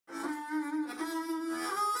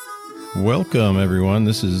Welcome, everyone.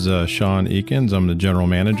 This is Sean Eakins. I'm the general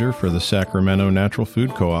manager for the Sacramento Natural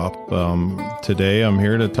Food Co-op. Today, I'm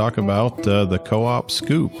here to talk about the Co-op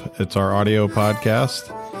Scoop. It's our audio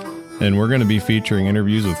podcast, and we're going to be featuring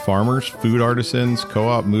interviews with farmers, food artisans,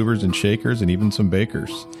 co-op movers and shakers, and even some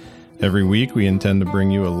bakers. Every week, we intend to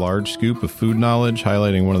bring you a large scoop of food knowledge,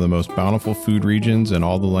 highlighting one of the most bountiful food regions in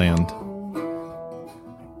all the land.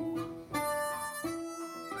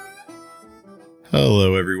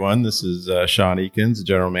 Hello, everyone. This is Sean Eakins, the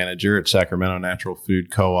general manager at Sacramento Natural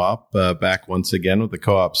Food Co-op, back once again with the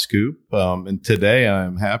Co-op Scoop. And today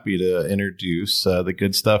I'm happy to introduce the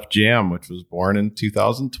Good Stuff Jam, which was born in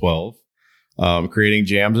 2012, creating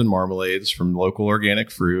jams and marmalades from local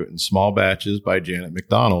organic fruit in small batches by Janet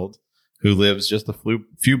Mcdonald, who lives just a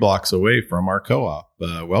few blocks away from our co-op.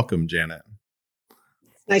 Welcome, Janet.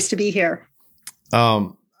 Nice to be here.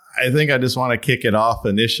 I think I just want to kick it off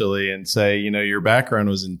initially and say, your background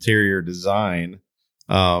was interior design.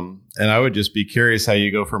 And I would just be curious how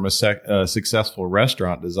you go from a successful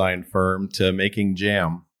restaurant design firm to making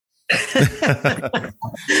jam.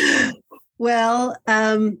 Well,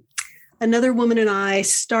 another woman and I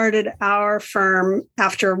started our firm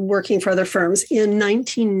after working for other firms in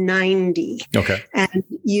 1990. Okay. And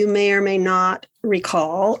you may or may not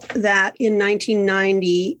recall that in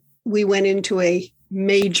 1990, we went into a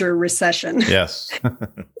major recession. Yes.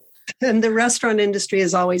 And the restaurant industry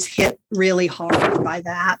is always hit really hard by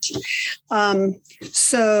that.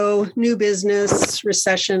 So new business,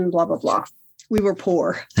 recession, blah, blah, blah. We were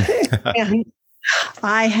poor. And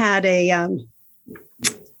I had a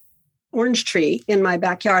orange tree in my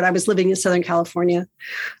backyard. I was living in Southern California.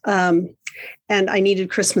 And I needed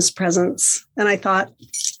Christmas presents. And I thought,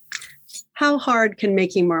 how hard can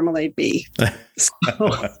making marmalade be?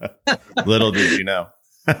 Little did you know.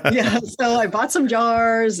 Yeah, so I bought some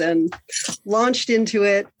jars and launched into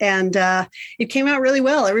it, and it came out really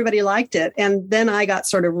well. Everybody liked it. And then I got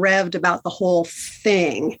sort of revved about the whole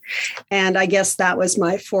thing. And I guess that was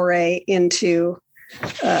my foray into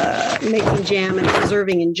making jam and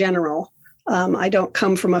preserving in general. I don't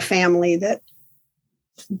come from a family that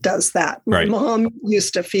does that. Right. My mom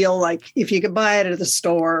used to feel like if you could buy it at the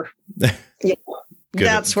store,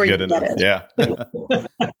 that's where you get it. Yeah.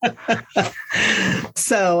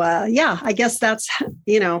 So, I guess that's,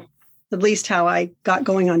 at least how I got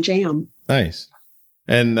going on jam. Nice.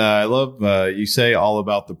 And I love you say all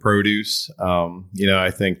about the produce.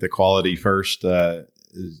 I think the quality first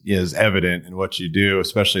is evident in what you do,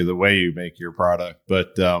 especially the way you make your product.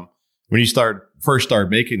 But when you first started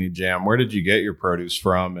making the jam, where did you get your produce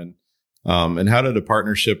from? And how did a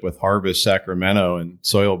partnership with Harvest Sacramento and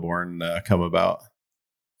Soilborn come about?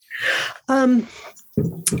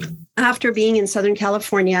 After being in Southern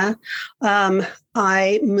California,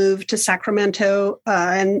 I moved to Sacramento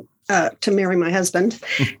and to marry my husband.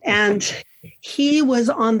 And he was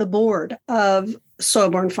on the board of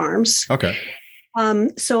Soilborn Farms. Okay.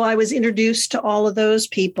 So I was introduced to all of those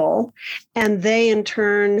people, and they in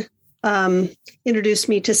turn introduced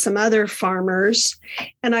me to some other farmers.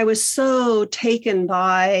 And I was so taken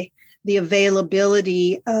by the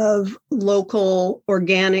availability of local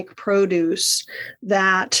organic produce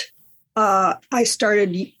that I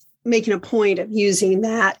started making a point of using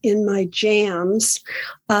that in my jams.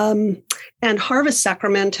 And Harvest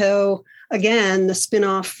Sacramento, again, the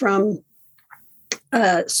spinoff from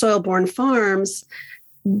Soilborn Farms,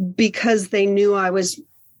 because they knew I was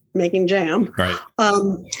making jam. Right.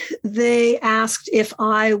 They asked if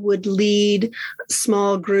I would lead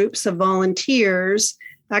small groups of volunteers,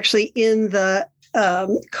 actually in the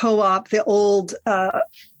co-op, the old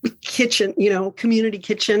kitchen, community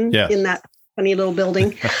kitchen. Yes. In that funny little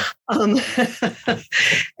building.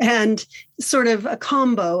 And sort of a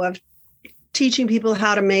combo of teaching people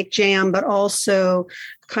how to make jam, but also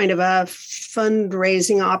kind of a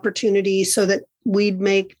fundraising opportunity so that we'd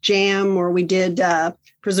make jam, or we did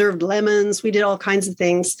preserved lemons. We did all kinds of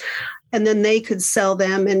things. And then they could sell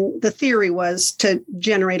them. And the theory was to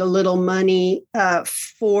generate a little money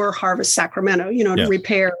for Harvest Sacramento, to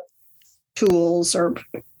repair tools or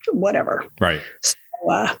whatever. Right. So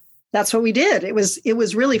that's what we did. It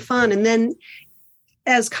was really fun. And then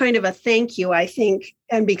as kind of a thank you, I think,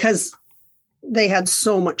 and because they had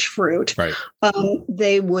so much fruit, right,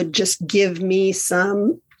 they would just give me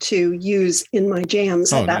some to use in my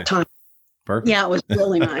jams at that time. Perfect. Yeah, it was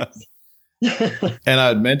really nice. And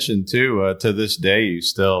I'd mentioned too, to this day, you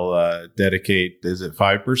still dedicate, is it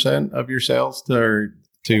 5% of your sales to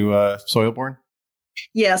Soilborn?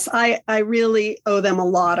 Yes, I really owe them a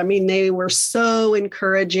lot. I mean, they were so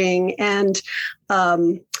encouraging, and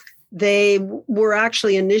they were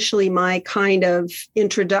actually initially my kind of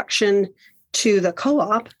introduction to the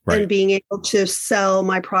co-op and being able to sell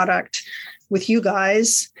my product with you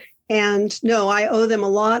guys. And no, I owe them a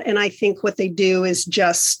lot. And I think what they do is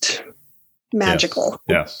just magical.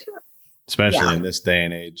 Yes. Especially in this day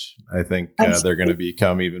and age. I think they're going to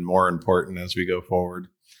become even more important as we go forward.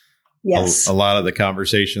 Yes. A lot of the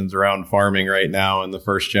conversations around farming right now and the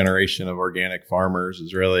first generation of organic farmers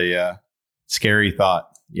is really a scary thought,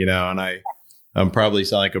 and I'm probably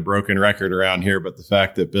sound like a broken record around here, but the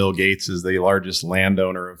fact that Bill Gates is the largest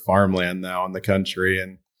landowner of farmland now in the country,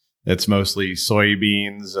 and it's mostly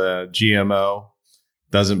soybeans, GMO,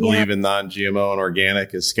 doesn't believe in non-GMO and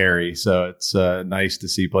organic is scary. So it's nice to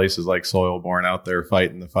see places like Soilborn out there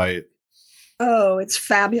fighting the fight. Oh, it's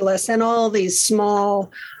fabulous. And all these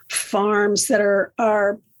small farms that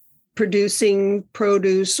are producing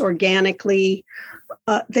produce organically,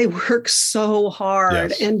 they work so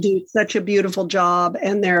hard and do such a beautiful job.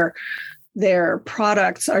 And their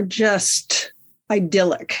products are just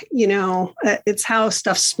idyllic. It's how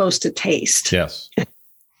stuff's supposed to taste. Yes.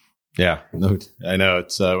 Yeah, no, I know.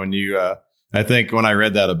 It's when you, I think when I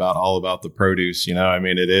read that about the produce,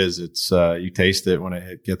 it's you taste it when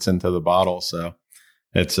it gets into the bottle. So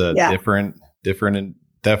it's different and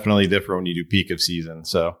definitely different when you do peak of season.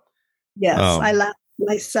 So yes, I laugh at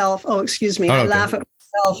myself. Oh, excuse me. I laugh at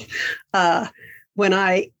myself when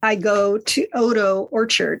I go to Odo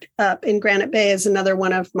Orchard up in Granite Bay is another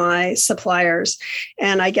one of my suppliers,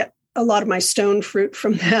 and I get a lot of my stone fruit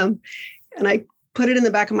from them, and I put it in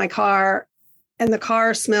the back of my car, and the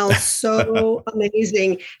car smells so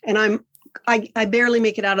amazing. And I barely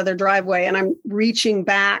make it out of their driveway, and I'm reaching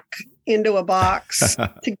back into a box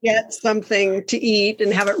to get something to eat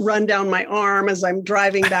and have it run down my arm as I'm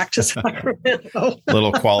driving back to Sacramento.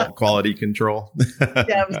 Little quality control.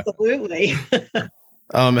 Yeah, absolutely.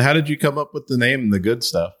 How did you come up with the name The Good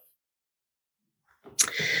Stuff?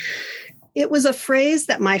 It was a phrase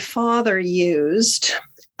that my father used.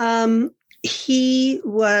 He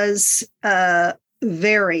was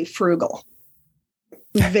very frugal,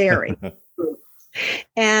 very frugal.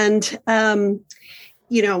 And,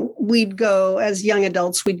 we'd go as young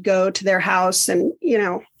adults, we'd go to their house and,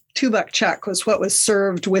 $2 chuck was what was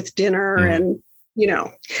served with dinner. And,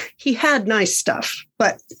 he had nice stuff,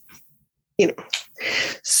 but,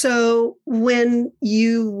 so when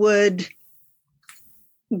you would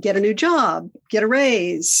get a new job, get a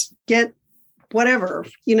raise, get whatever,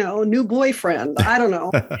 new boyfriend, I don't know.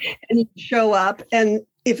 And he'd show up, and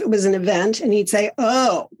if it was an event, and he'd say,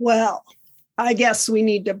 oh, well, I guess we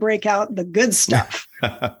need to break out the good stuff.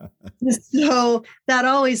 So that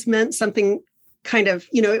always meant something kind of,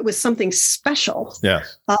 it was something special.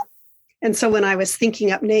 Yes. And so when I was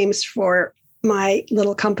thinking up names for my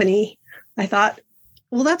little company, I thought,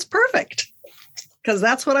 well, that's perfect, because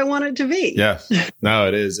that's what I want it to be. Yes. No,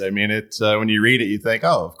 it is. It's when you read it, you think,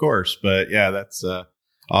 oh, of course. But yeah, that's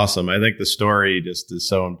awesome. I think the story just is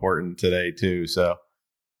so important today, too. So,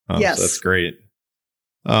 yes, so that's great.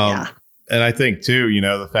 And I think, too,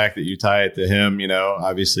 the fact that you tie it to him,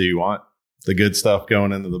 obviously you want the good stuff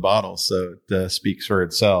going into the bottle. So it speaks for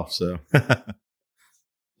itself. So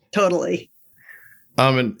totally.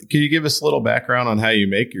 And can you give us a little background on how you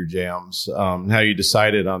make your jams, how you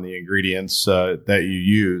decided on the ingredients that you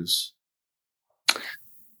use?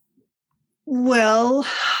 Well,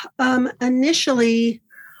 initially,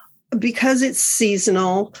 because it's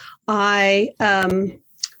seasonal, I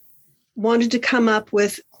wanted to come up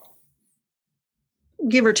with,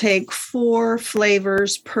 give or take, 4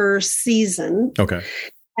 flavors per season. Okay.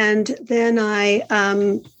 And then I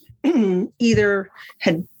either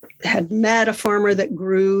had met a farmer that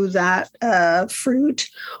grew that fruit,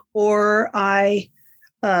 or I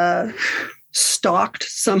stalked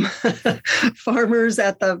some farmers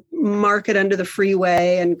at the market under the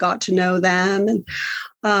freeway and got to know them.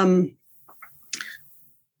 And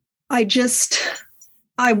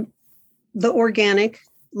the organic,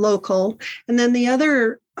 local, and then the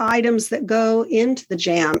other items that go into the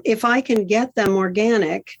jam, if I can get them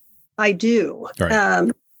organic, I do. Right.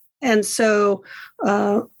 And so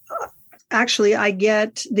actually I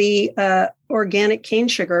get the organic cane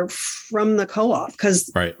sugar from the co-op, because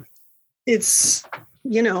it's,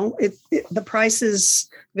 the price is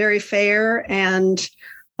very fair. And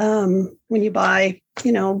when you buy,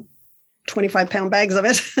 25-pound bags of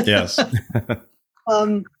it. Yes.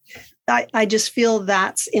 I just feel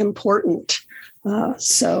that's important.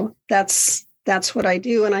 So that's what I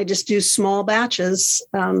do. And I just do small batches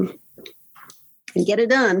and get it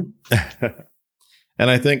done. And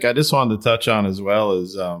I think I just wanted to touch on as well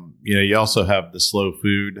as, you also have the slow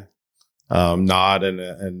food nod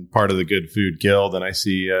and part of the Good Food Guild. And I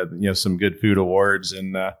see, some Good Food Awards.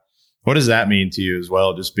 And what does that mean to you as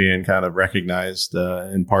well, just being kind of recognized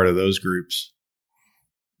in part of those groups?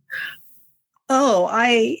 Oh,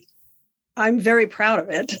 I'm very proud of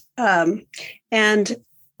it. And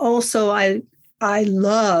also I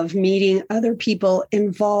love meeting other people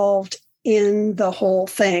involved in the whole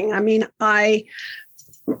thing. I mean, I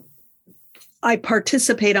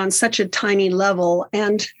participate on such a tiny level,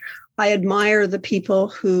 and I admire the people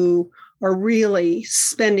who are really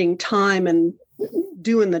spending time and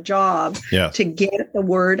doing the job to get the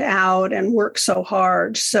word out and work so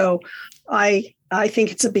hard. So I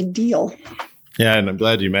think it's a big deal. Yeah, and I'm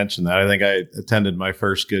glad you mentioned that. I think I attended my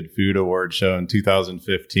first Good Food Award show in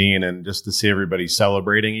 2015, and just to see everybody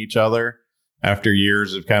celebrating each other after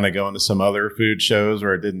years of kind of going to some other food shows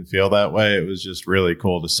where it didn't feel that way, it was just really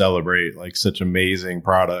cool to celebrate like such amazing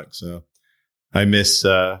products. So I miss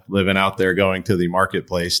living out there, going to the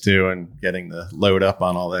marketplace too, and getting to load up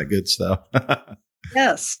on all that good stuff.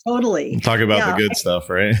 Yes, totally. Talk about the good stuff,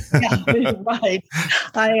 right? Yeah, right.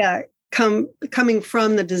 I coming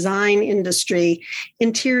from the design industry,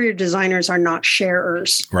 interior designers are not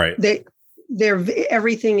sharers. Right. They're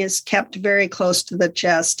everything is kept very close to the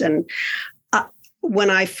chest. And when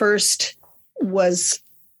I first was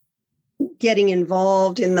getting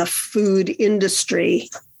involved in the food industry,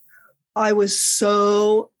 I was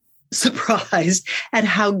so surprised at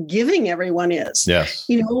how giving everyone is. Yes.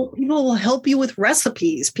 People will help you with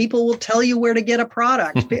recipes. People will tell you where to get a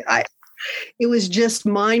product. It was just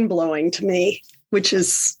mind blowing to me,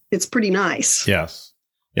 it's pretty nice. Yes.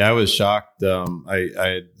 Yeah. I was shocked.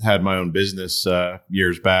 I had my own business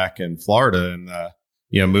years back in Florida, and,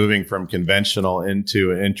 moving from conventional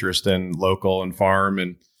into an interest in local and farm,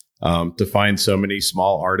 and to find so many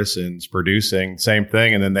small artisans producing same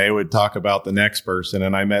thing. And then they would talk about the next person.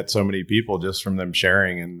 And I met so many people just from them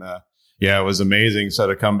sharing. And it was amazing. So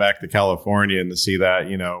to come back to California and to see that,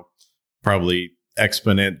 probably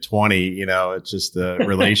exponent 20, it's just the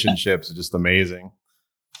relationships are just amazing.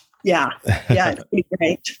 Yeah. Yeah. It's pretty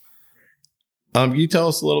great. Can you tell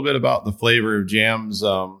us a little bit about the flavor of jams?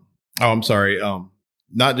 I'm sorry.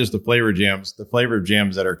 Not just the flavor of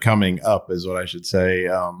jams that are coming up is what I should say.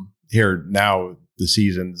 Here now, the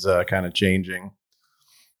season's kind of changing.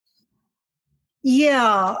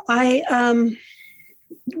 Yeah,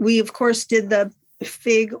 we of course did the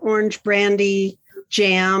fig orange brandy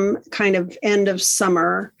jam kind of end of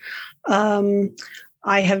summer.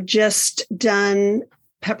 I have just done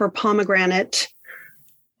pepper pomegranate,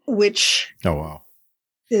 which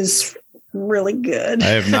is really good. I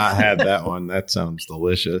have not had that one. That sounds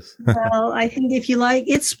delicious. Well, I think if you like,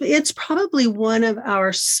 it's probably one of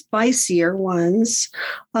our spicier ones.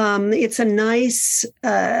 It's a nice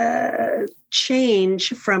change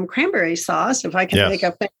from cranberry sauce, if I can make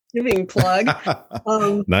a Thanksgiving plug.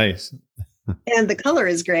 Nice. And the color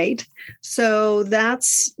is great. So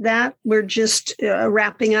that's that. We're just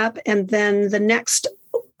wrapping up. And then the next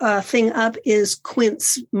thing up is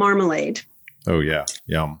quince marmalade. Oh, yeah.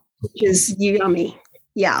 Yum. Which is yummy.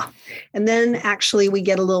 Yeah. And then actually we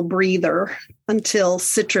get a little breather until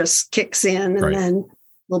citrus kicks in, and then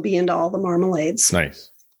we'll be into all the marmalades.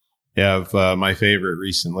 Nice. Yeah. My favorite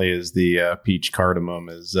recently is the peach cardamom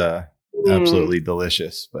is absolutely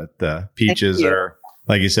delicious. But peaches are,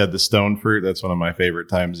 like you said, the stone fruit. That's one of my favorite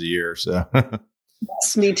times of year. So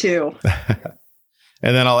yes, me too.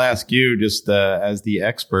 And then I'll ask you, just as the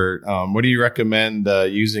expert, what do you recommend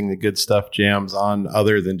using the Good Stuff jams on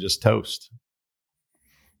other than just toast?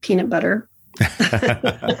 Peanut butter.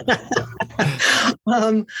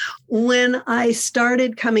 When I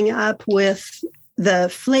started coming up with the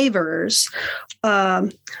flavors, I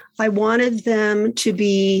wanted them to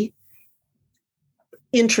be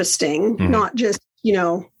interesting, not just,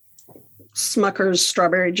 Smucker's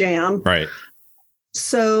strawberry jam. Right.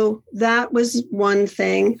 So that was one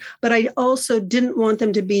thing, but I also didn't want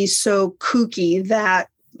them to be so kooky that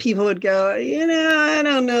people would go, I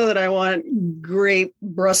don't know that I want grape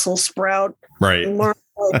Brussels sprout. Right.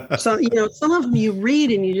 So, some of them you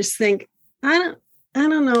read and you just think, I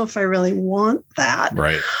don't know if I really want that.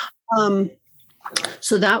 Right.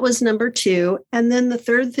 So that was number 2. And then the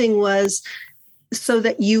third thing was so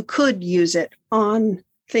that you could use it on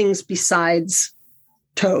things besides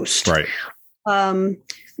toast. Right.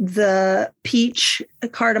 The peach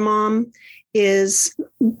cardamom is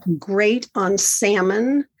great on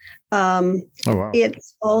salmon.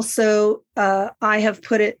 It's also, I have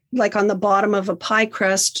put it like on the bottom of a pie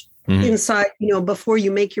crust inside, before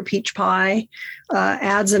you make your peach pie,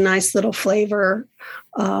 adds a nice little flavor.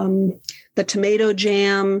 The tomato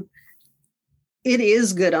jam it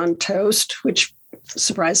is good on toast, which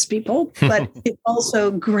surprises people, but it's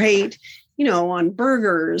also great, on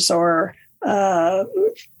burgers or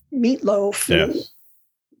meatloaf, and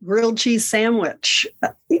grilled cheese sandwich.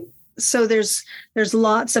 So there's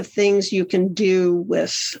lots of things you can do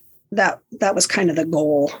with that. That was kind of the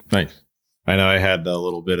goal. Nice. I know I had a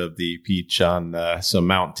little bit of the peach on some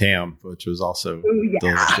Mount Tam, which was also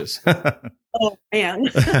delicious. Oh, man.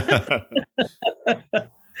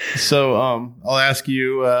 So I'll ask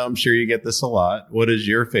you, I'm sure you get this a lot. What is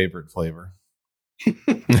your favorite flavor?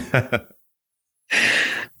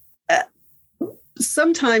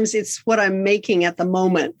 Sometimes it's what I'm making at the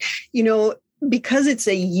moment, because it's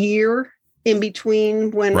a year in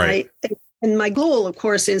between when and my goal, of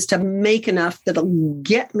course, is to make enough that'll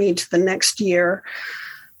get me to the next year.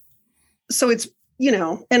 So it's,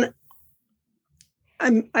 and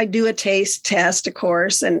I do a taste test, of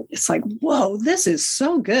course, and it's like, whoa, this is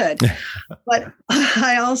so good. But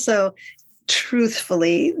I also,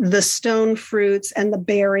 truthfully, the stone fruits and the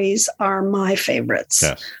berries are my favorites.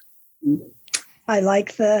 Yes. I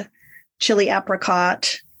like the chili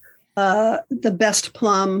apricot, the best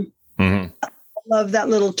plum. Mm-hmm. I love that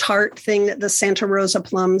little tart thing that the Santa Rosa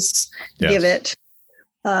plums give it.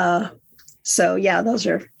 So yeah, those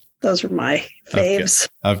are my faves.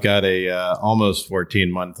 I've got a almost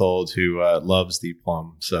 14-month-old who loves the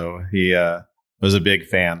plum. So he was a big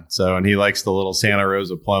fan. So, and he likes the little Santa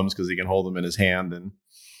Rosa plums because he can hold them in his hand, and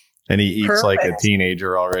he eats like a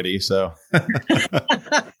teenager already. So,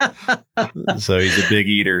 so he's a big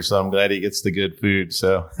eater. So I'm glad he gets the good food.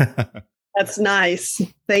 So that's nice.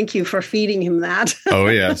 Thank you for feeding him that. Oh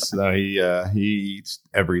yes, no, he eats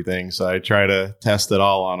everything. So I try to test it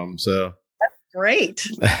all on him. So that's great.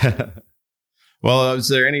 Well, is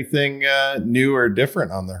there anything new or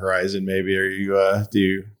different on the horizon? Maybe do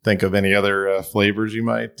you think of any other flavors you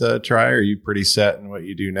might try? Or are you pretty set in what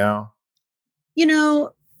you do now?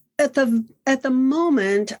 At the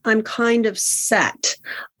moment, I'm kind of set.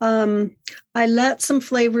 I let some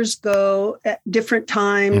flavors go at different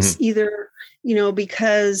times, either,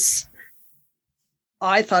 because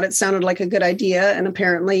I thought it sounded like a good idea, and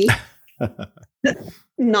apparently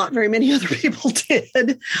not very many other people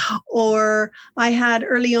did. Or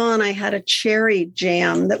early on, I had a cherry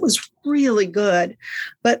jam that was really good,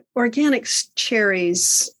 but organic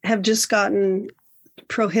cherries have just gotten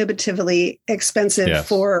prohibitively expensive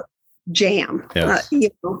for jam. Yes.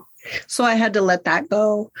 So I had to let that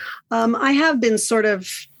go. I have been sort of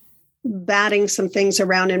batting some things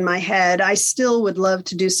around in my head. I still would love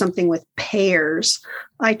to do something with pears.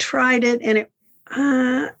 I tried it, and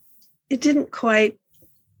it didn't quite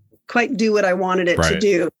do what I wanted it to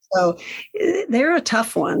do. So they're a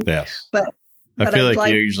tough one. Yes. But I feel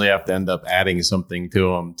like you usually have to end up adding something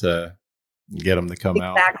to them to get them to come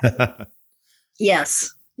out.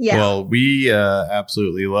 Yes. Yeah. Well, we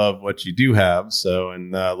absolutely love what you do have. So,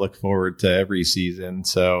 and look forward to every season.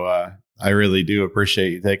 So I really do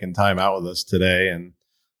appreciate you taking time out with us today. And,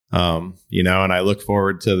 and I look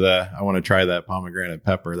forward to I want to try that pomegranate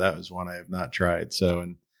pepper. That was one I have not tried. So,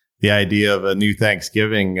 and the idea of a new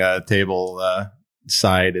Thanksgiving table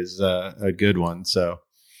side is a good one. So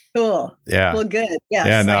cool. Yeah. Well, good. Yes.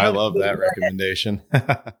 Yeah. No, I love that recommendation.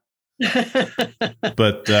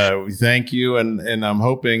 But we thank you, and I'm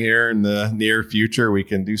hoping here in the near future we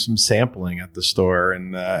can do some sampling at the store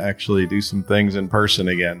and actually do some things in person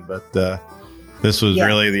again. But this was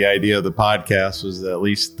really the idea of the podcast, was at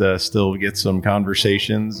least still get some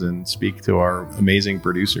conversations and speak to our amazing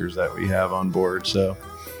producers that we have on board. So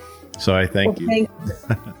I thank you.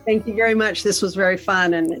 Thank you very much. This was very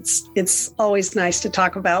fun, and it's always nice to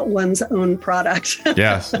talk about one's own product.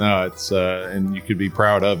 Yes, no, it's and you could be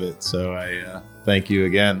proud of it. So I thank you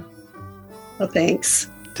again. Well, thanks.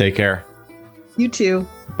 Take care. You too.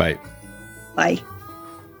 Bye. Bye.